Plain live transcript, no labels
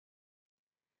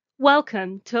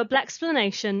Welcome to a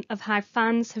Blexplanation of how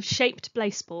fans have shaped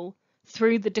Blaseball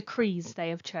through the decrees they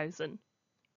have chosen.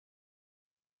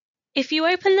 If you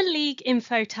open the League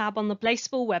Info tab on the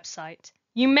Blaseball website,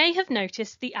 you may have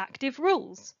noticed the active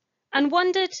rules and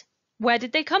wondered, where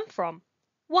did they come from?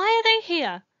 Why are they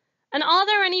here? And are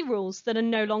there any rules that are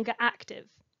no longer active?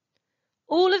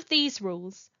 All of these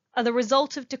rules are the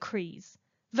result of decrees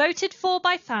voted for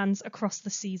by fans across the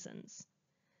seasons.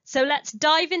 So let's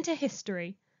dive into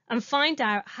history and find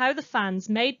out how the fans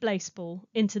made Blaseball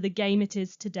into the game it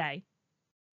is today.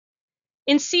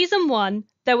 In Season 1,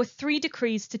 there were 3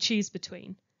 decrees to choose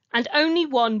between, and only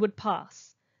one would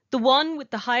pass, the one with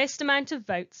the highest amount of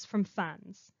votes from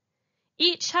fans.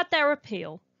 Each had their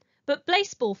appeal, but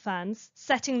Blaseball fans,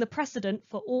 setting the precedent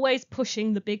for always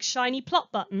pushing the big shiny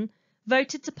plot button,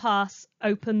 voted to pass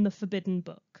Open the Forbidden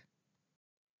Book.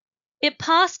 It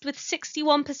passed with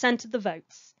 61% of the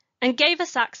votes, and gave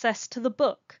us access to the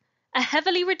book, a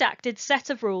heavily redacted set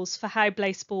of rules for how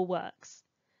Blaseball works.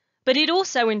 But it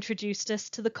also introduced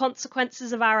us to the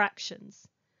consequences of our actions.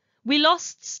 We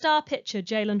lost star pitcher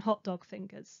Jalen Hotdog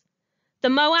Fingers. The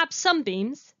Moab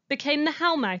Sunbeams became the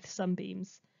Hellmouth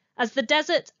Sunbeams, as the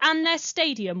desert and their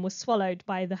stadium were swallowed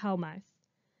by the Hellmouth.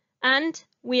 And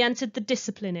we entered the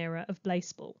discipline era of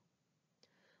Blaseball.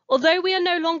 Although we are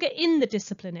no longer in the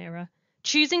discipline era,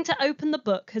 choosing to open the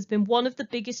book has been one of the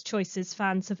biggest choices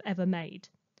fans have ever made.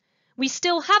 We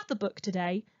still have the book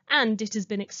today, and it has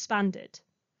been expanded.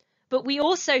 But we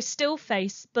also still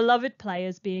face beloved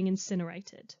players being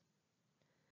incinerated.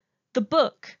 The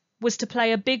book was to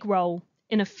play a big role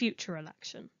in a future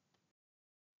election.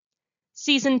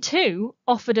 Season 2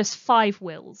 offered us 5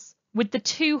 wills, with the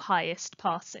 2 highest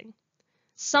passing.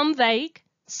 Some vague,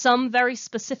 some very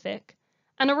specific,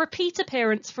 and a repeat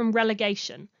appearance from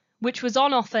relegation, which was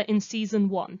on offer in Season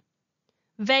 1.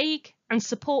 Vague and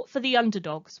support for the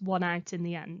underdogs won out in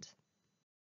the end.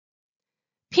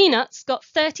 Peanuts got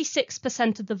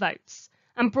 36% of the votes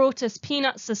and brought us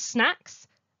Peanuts as snacks,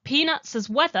 Peanuts as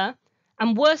weather,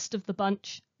 and worst of the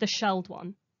bunch, the shelled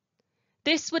one.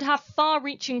 This would have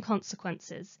far-reaching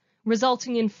consequences,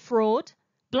 resulting in fraud,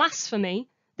 blasphemy,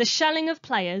 the shelling of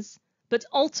players, but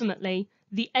ultimately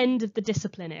the end of the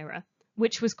discipline era,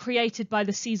 which was created by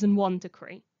the Season 1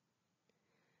 decree.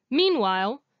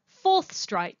 Meanwhile, Fourth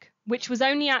Strike, which was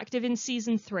only active in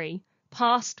Season 3,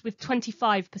 passed with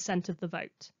 25% of the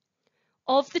vote.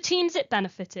 Of the teams it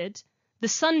benefited, the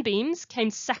Sunbeams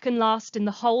came second last in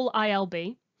the whole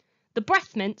ILB, the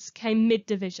Breathmints came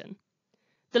mid-division.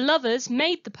 The Lovers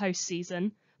made the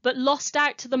postseason, but lost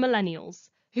out to the Millennials,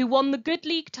 who won the Good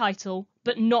League title,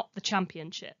 but not the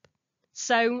championship.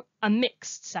 So, a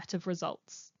mixed set of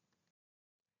results.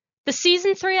 The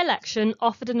Season 3 election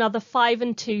offered another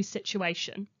 5-2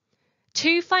 situation.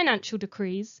 2 financial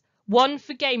decrees, 1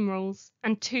 for game rules,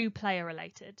 and 2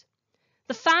 player-related.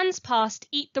 The fans passed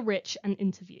Eat the Rich and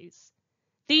interviews.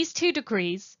 These 2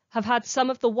 decrees have had some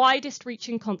of the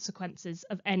widest-reaching consequences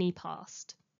of any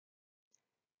past.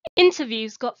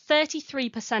 Interviews got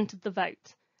 33% of the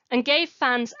vote and gave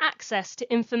fans access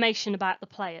to information about the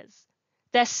players,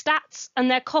 their stats and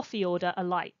their coffee order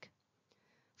alike.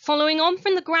 Following on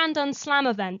from the Grand Unslam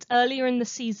event earlier in the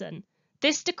season,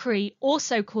 this decree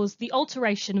also caused the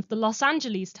alteration of the Los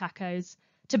Angeles Tacos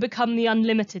to become the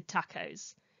Unlimited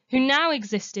Tacos, who now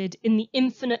existed in the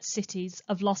infinite cities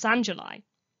of Los Angeles.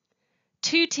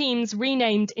 2 teams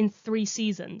renamed in 3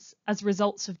 seasons as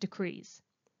results of decrees.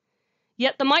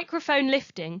 Yet the microphone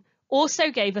lifting also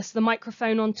gave us the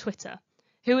microphone on Twitter,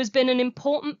 who has been an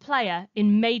important player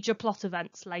in major plot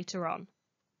events later on.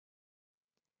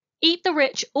 Eat the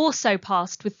Rich also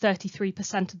passed with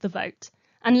 33% of the vote,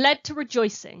 and led to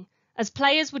rejoicing, as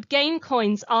players would gain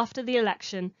coins after the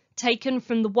election taken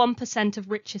from the 1%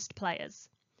 of richest players.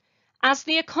 As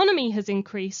the economy has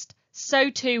increased,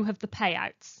 so too have the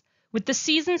payouts, with the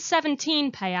Season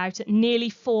 17 payout at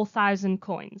nearly 4,000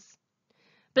 coins.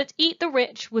 But Eat the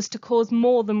Rich was to cause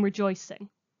more than rejoicing.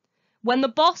 When the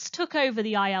boss took over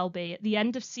the ILB at the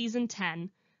end of Season 10,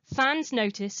 fans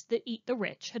noticed that Eat the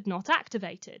Rich had not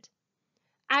activated.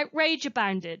 Outrage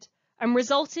abounded, and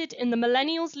resulted in the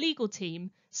Millennials legal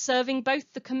team serving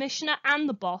both the commissioner and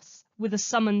the boss with a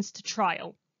summons to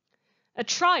trial. A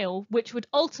trial which would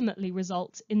ultimately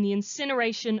result in the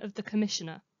incineration of the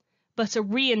commissioner, but a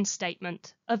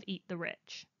reinstatement of Eat the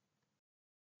Rich.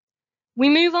 We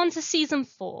move on to Season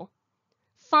 4.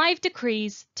 5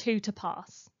 decrees, 2 to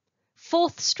pass.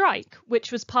 Fourth Strike,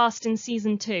 which was passed in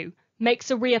Season 2,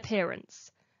 makes a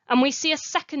reappearance, and we see a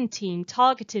second team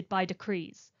targeted by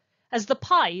decrees, as the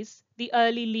Pies, the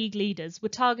early league leaders, were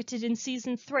targeted in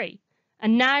Season 3,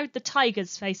 and now the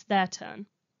Tigers face their turn.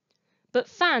 but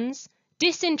fans,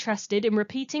 disinterested in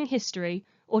repeating history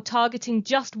or targeting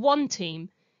just one team,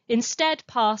 instead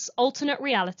pass alternate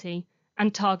reality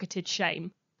and targeted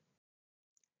shame.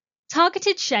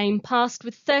 Targeted shame passed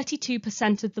with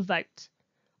 32% of the vote.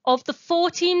 Of the 4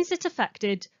 teams it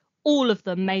affected, all of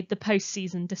them made the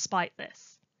postseason despite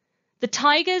this. The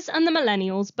Tigers and the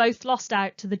Millennials both lost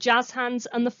out to the Jazz Hands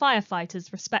and the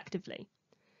Firefighters respectively.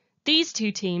 These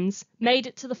 2 teams made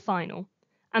it to the final,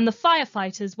 and the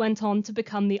Firefighters went on to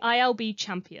become the ILB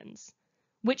champions,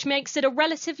 which makes it a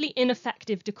relatively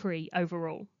ineffective decree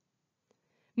overall.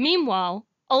 Meanwhile,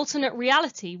 alternate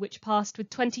reality, which passed with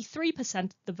 23%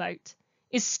 of the vote,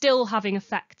 is still having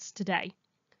effects today.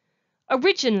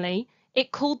 Originally,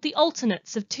 it called the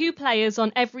alternates of 2 players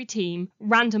on every team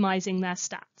randomizing their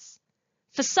stats.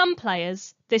 For some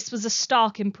players, this was a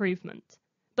stark improvement,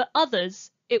 but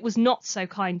others it was not so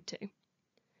kind to.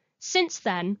 Since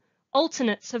then,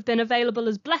 alternates have been available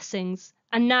as blessings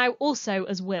and now also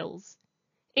as wills.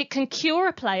 It can cure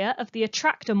a player of the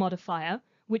attractor modifier,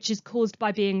 which is caused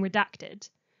by being redacted,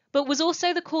 but was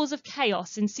also the cause of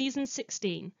chaos in Season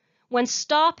 16, when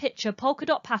star pitcher Polka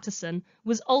Dot Patterson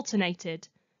was alternated,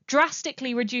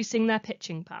 drastically reducing their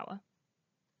pitching power.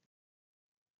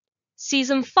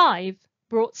 Season 5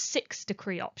 brought 6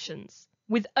 decree options,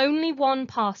 with only 1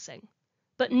 passing,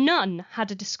 but none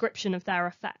had a description of their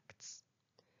effects.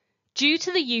 Due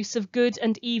to the use of good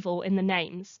and evil in the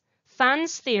names,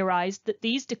 fans theorized that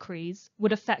these decrees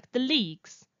would affect the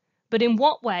leagues, but in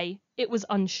what way it was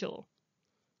unsure.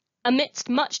 Amidst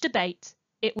much debate,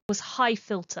 it was High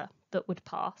Filter that would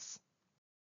pass.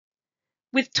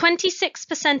 With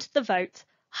 26% of the vote,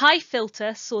 High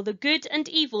Filter saw the good and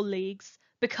evil leagues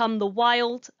become the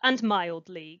wild and mild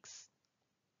leagues.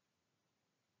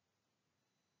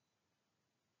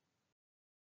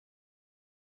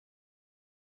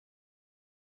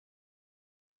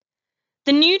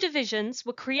 The new divisions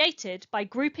were created by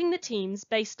grouping the teams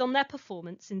based on their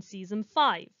performance in Season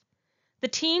 5. The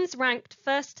teams ranked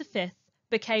 1st to 5th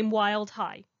became Wild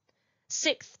High,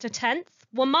 6th to 10th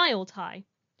were Mild High,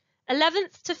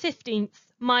 11th to 15th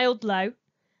Mild Low,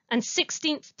 and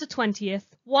 16th to 20th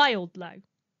Wild Low.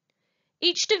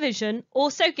 Each division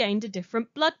also gained a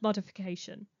different blood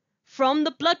modification, from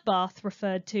the bloodbath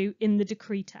referred to in the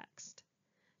decree text.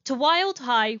 To Wild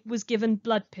High was given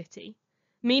Blood Pity,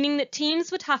 meaning that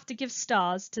teams would have to give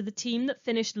stars to the team that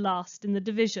finished last in the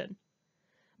division.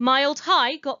 Mild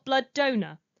High got Blood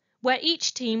Donor, where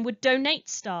each team would donate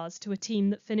stars to a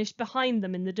team that finished behind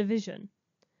them in the division.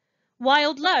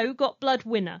 Wild Low got Blood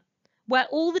Winner, where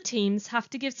all the teams have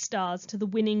to give stars to the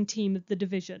winning team of the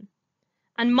division.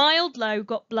 And Mild Low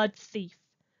got Blood Thief,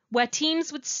 where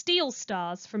teams would steal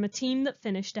stars from a team that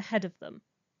finished ahead of them.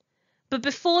 But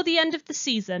before the end of the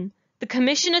season, the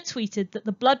commissioner tweeted that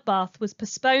the bloodbath was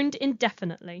postponed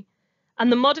indefinitely,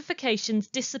 and the modifications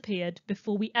disappeared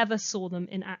before we ever saw them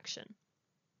in action.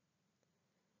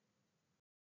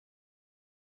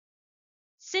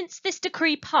 Since this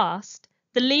decree passed,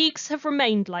 the leagues have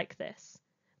remained like this,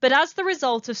 but as the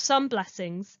result of some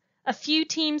blessings, a few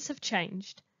teams have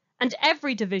changed, and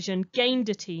every division gained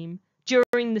a team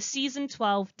during the Season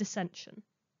 12 dissension.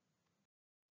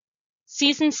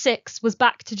 Season 6 was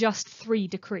back to just 3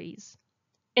 decrees.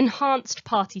 Enhanced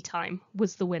Party Time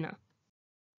was the winner.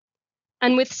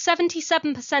 And with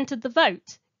 77% of the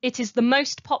vote, it is the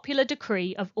most popular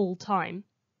decree of all time.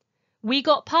 We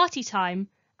got Party Time,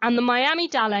 and the Miami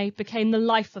Dale became the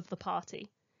life of the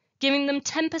party, giving them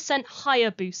 10%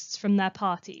 higher boosts from their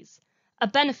parties, a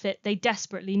benefit they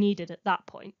desperately needed at that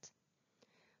point.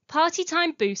 Party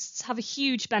Time boosts have a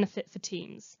huge benefit for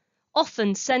teams,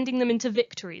 often sending them into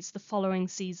victories the following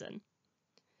season.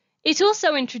 It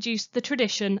also introduced the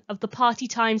tradition of the Party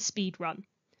Time speed run,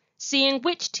 seeing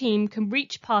which team can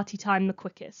reach Party Time the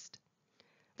quickest.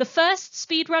 The first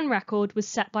speed run record was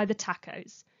set by the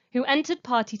Tacos, who entered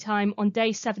Party Time on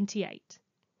day 78.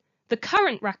 The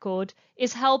current record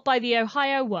is held by the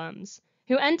Ohio Worms,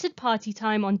 who entered Party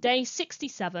Time on day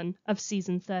 67 of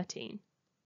Season 13.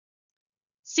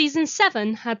 Season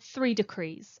 7 had 3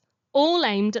 decrees, all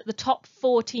aimed at the top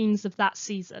 4 teams of that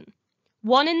season,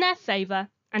 1 in their favour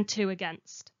and 2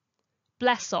 against.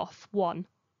 Blaseball won.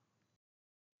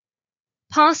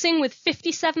 Passing with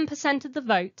 57% of the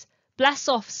vote,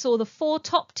 Blaseball saw the 4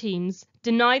 top teams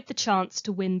denied the chance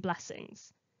to win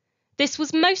blessings. This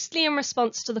was mostly in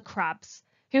response to the Crabs,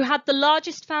 who had the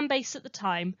largest fan base at the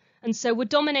time and so were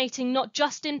dominating not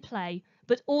just in play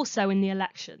but also in the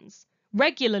elections,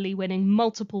 regularly winning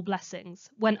multiple blessings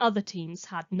when other teams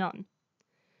had none.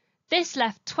 This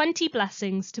left 20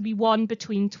 blessings to be won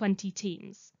between 20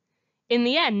 teams. In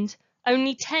the end,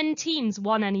 only 10 teams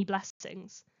won any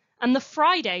blessings, and the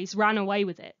Fridays ran away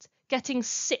with it, getting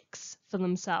 6 for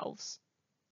themselves.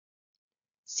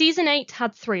 Season 8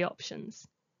 had 3 options,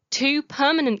 2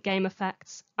 permanent game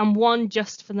effects and 1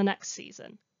 just for the next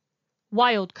season.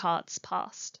 Wildcards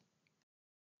passed.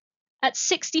 At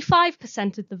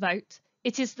 65% of the vote,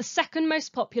 it is the second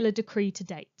most popular decree to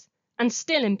date, and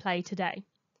still in play today,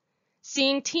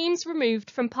 seeing teams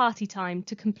removed from party time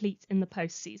to compete in the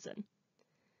postseason.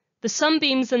 The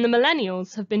Sunbeams and the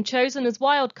Millennials have been chosen as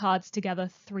wildcards together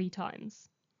 3 times.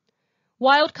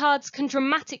 Wildcards can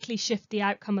dramatically shift the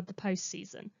outcome of the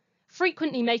postseason,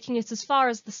 frequently making it as far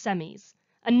as the semis,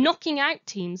 and knocking out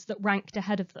teams that ranked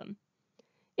ahead of them.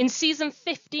 In season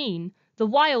 15, the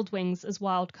Wild Wings as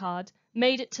wildcard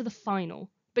made it to the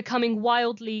final, becoming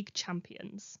Wild League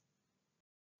champions.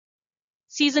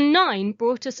 Season 9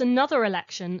 brought us another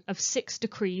election of 6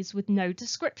 decrees with no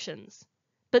descriptions,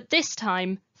 but this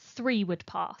time 3 would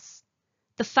pass.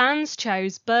 The fans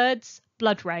chose Birds,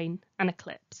 Blood Rain, and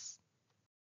Eclipse.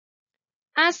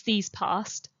 As these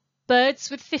passed, Birds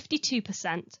with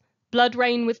 52%, Blood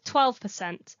Rain with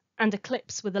 12%, and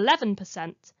Eclipse with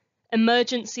 11%,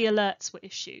 emergency alerts were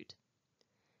issued.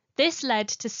 This led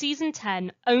to Season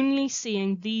 10 only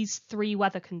seeing these 3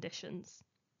 weather conditions.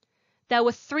 There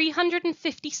were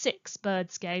 356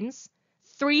 Birds games,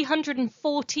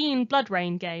 314 Blood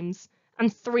Rain games,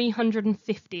 and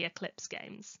 350 Eclipse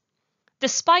games.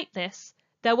 Despite this,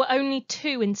 there were only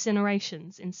 2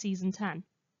 incinerations in Season 10.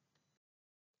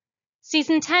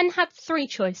 Season 10 had 3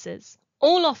 choices,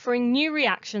 all offering new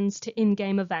reactions to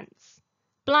in-game events.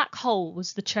 Black Hole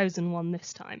was the chosen one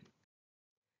this time.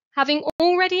 Having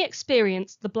already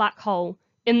experienced the Black Hole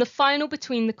in the final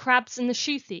between the Crabs and the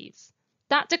Shoe Thieves,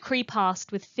 that decree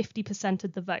passed with 50%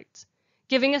 of the vote,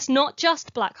 giving us not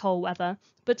just Black Hole weather,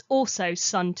 but also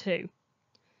sun too.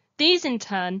 These in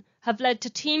turn have led to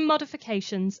team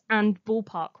modifications and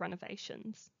ballpark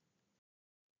renovations.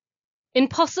 In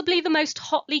possibly the most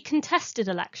hotly contested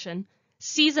election,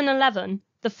 Season 11,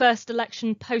 the first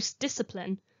election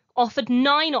post-discipline, offered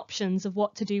 9 options of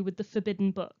what to do with the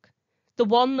Forbidden Book, the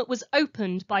one that was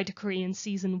opened by decree in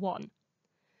Season 1.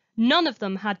 None of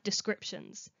them had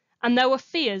descriptions, and there were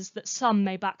fears that some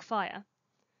may backfire.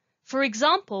 For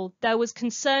example, there was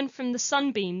concern from the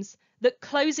Sunbeams that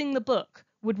closing the book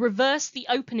would reverse the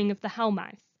opening of the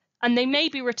Hellmouth, and they may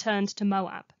be returned to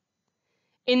Moab.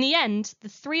 In the end, the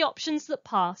 3 options that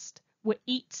passed were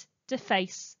Eat,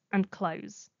 Deface, and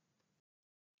Close.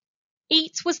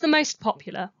 Eat was the most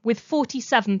popular, with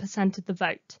 47% of the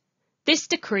vote. This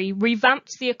decree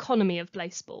revamped the economy of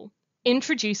Blaseball,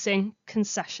 introducing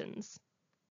concessions.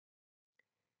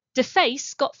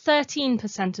 Deface got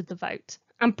 13% of the vote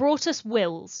and brought us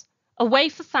wills, a way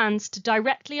for fans to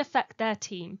directly affect their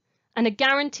team, and a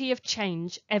guarantee of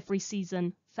change every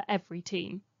season for every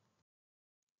team.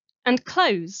 And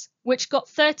Close, which got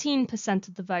 13%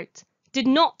 of the vote, did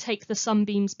not take the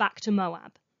Sunbeams back to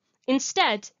Moab.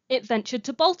 Instead, it ventured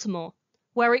to Baltimore,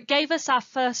 where it gave us our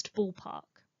first ballpark.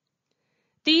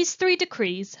 These 3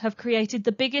 decrees have created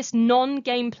the biggest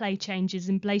non-gameplay changes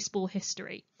in Blaseball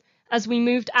history, as we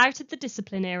moved out of the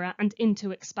discipline era and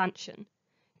into expansion,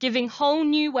 giving whole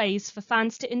new ways for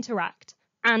fans to interact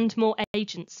and more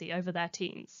agency over their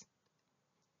teams.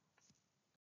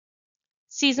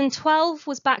 Season 12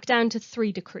 was back down to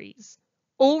 3 decrees,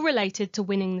 all related to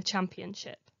winning the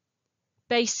championship.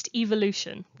 Based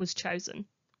Evolution was chosen.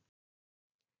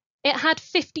 It had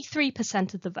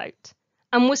 53% of the vote,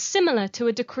 and was similar to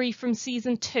a decree from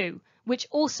Season 2, which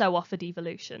also offered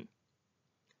Evolution.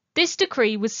 This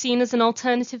decree was seen as an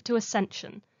alternative to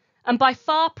Ascension, and by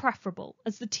far preferable,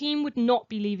 as the team would not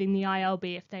be leaving the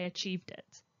ILB if they achieved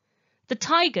it. The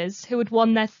Tigers, who had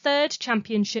won their 3rd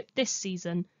championship this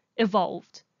season,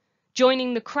 evolved,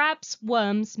 joining the Crabs,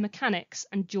 Worms, Mechanics,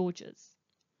 and Georges.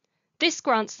 This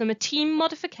grants them a team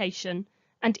modification,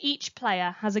 and each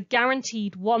player has a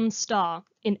guaranteed 1 star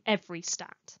in every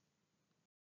stat.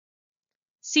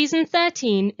 Season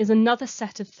 13 is another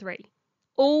set of 3,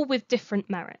 all with different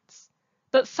merits.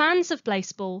 But fans of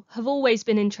Blaseball have always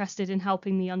been interested in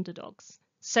helping the underdogs,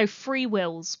 so Free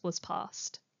Wills was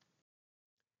passed.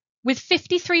 With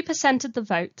 53% of the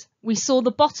vote, we saw the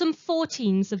bottom 4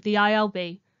 teams of the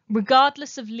ILB,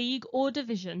 regardless of league or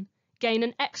division, gain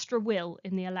an extra will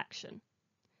in the election.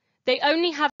 They only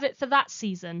have it for that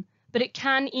season, but it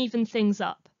can even things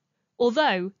up,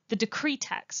 although the decree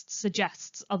text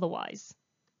suggests otherwise.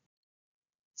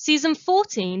 Season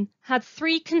 14 had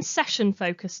 3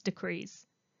 concession-focused decrees.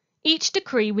 Each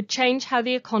decree would change how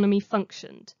the economy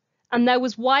functioned, and there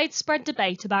was widespread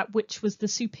debate about which was the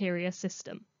superior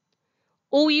system.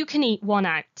 All you can eat 1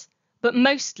 out, but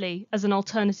mostly as an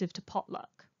alternative to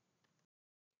potluck.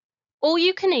 All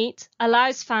you can eat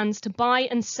allows fans to buy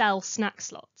and sell snack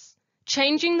slots,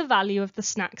 changing the value of the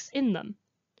snacks in them.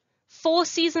 4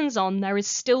 seasons on, there is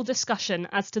still discussion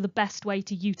as to the best way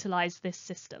to utilise this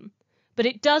system, but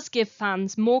it does give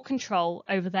fans more control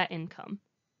over their income.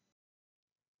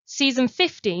 Season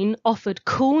 15 offered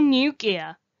cool new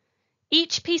gear.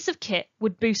 Each piece of kit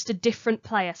would boost a different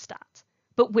player stat,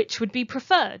 but which would be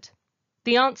preferred?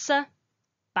 The answer?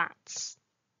 Bats.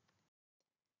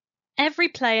 Every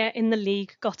player in the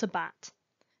league got a bat.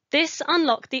 This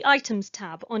unlocked the Items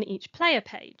tab on each player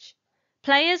page.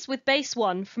 Players with base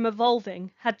 1 from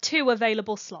Evolving had 2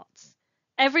 available slots.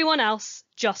 Everyone else,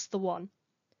 just the 1.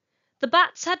 The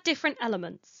bats had different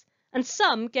elements, and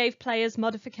some gave players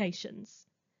modifications.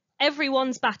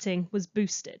 Everyone's batting was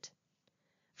boosted.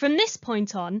 From this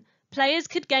point on, players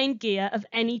could gain gear of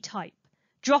any type,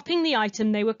 dropping the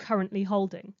item they were currently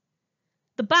holding.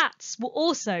 The bats were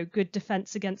also good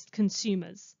defense against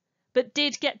consumers, but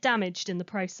did get damaged in the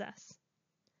process.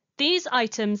 These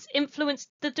items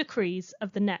influenced the decrees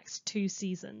of the next 2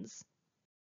 seasons.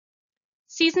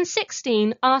 Season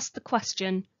 16 asked the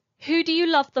question, who do you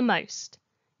love the most?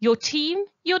 Your team,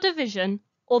 your division,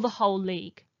 or the whole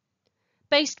league?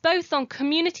 Based both on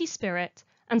community spirit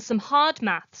and some hard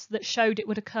maths that showed it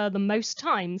would occur the most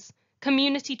times,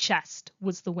 Community Chest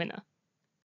was the winner.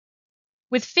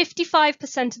 With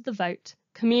 55% of the vote,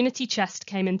 Community Chest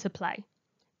came into play.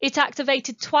 It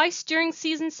activated twice during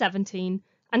Season 17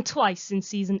 and twice in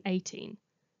Season 18,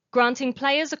 granting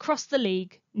players across the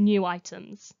league new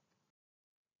items.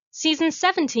 Season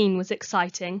 17 was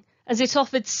exciting as it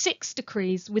offered 6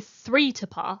 decrees with 3 to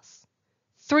pass.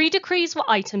 3 decrees were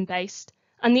item-based,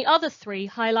 and the other 3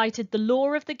 highlighted the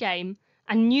lore of the game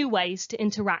and new ways to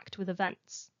interact with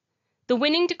events. The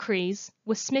winning decrees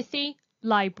were Smithy,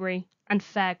 Library, and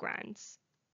Fairgrounds.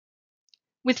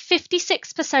 With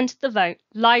 56% of the vote,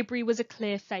 Library was a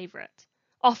clear favourite,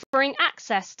 offering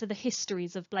access to the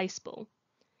histories of Blaseball.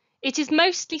 It is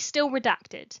mostly still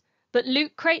redacted, but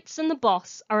loot crates and the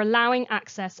boss are allowing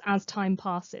access as time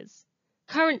passes.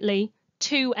 Currently,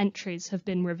 2 entries have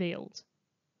been revealed.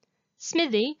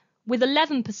 Smithy, with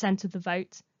 11% of the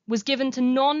vote, was given to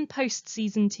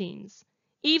non-post-season teams,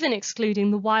 even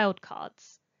excluding the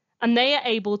wildcards, and they are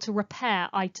able to repair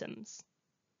items.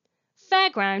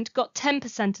 Fairground got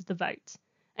 10% of the vote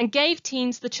and gave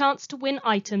teams the chance to win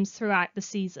items throughout the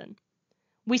season.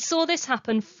 We saw this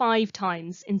happen 5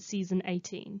 times in Season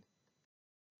 18.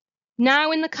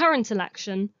 Now in the current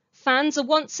election, fans are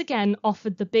once again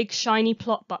offered the big shiny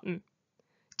plot button.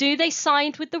 Do they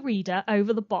side with the reader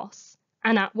over the boss,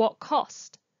 and at what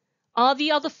cost? Are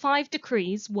the other 5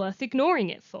 decrees worth ignoring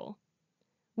it for?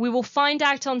 We will find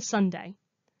out on Sunday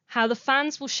how the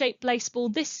fans will shape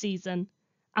Blaseball this season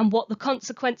and what the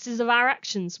consequences of our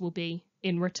actions will be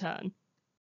in return.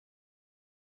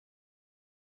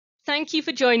 Thank you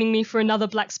for joining me for another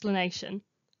Blaxplanation.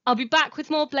 I'll be back with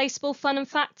more Blaseball fun and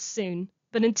facts soon,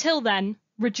 but until then,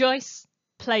 rejoice,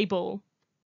 play ball.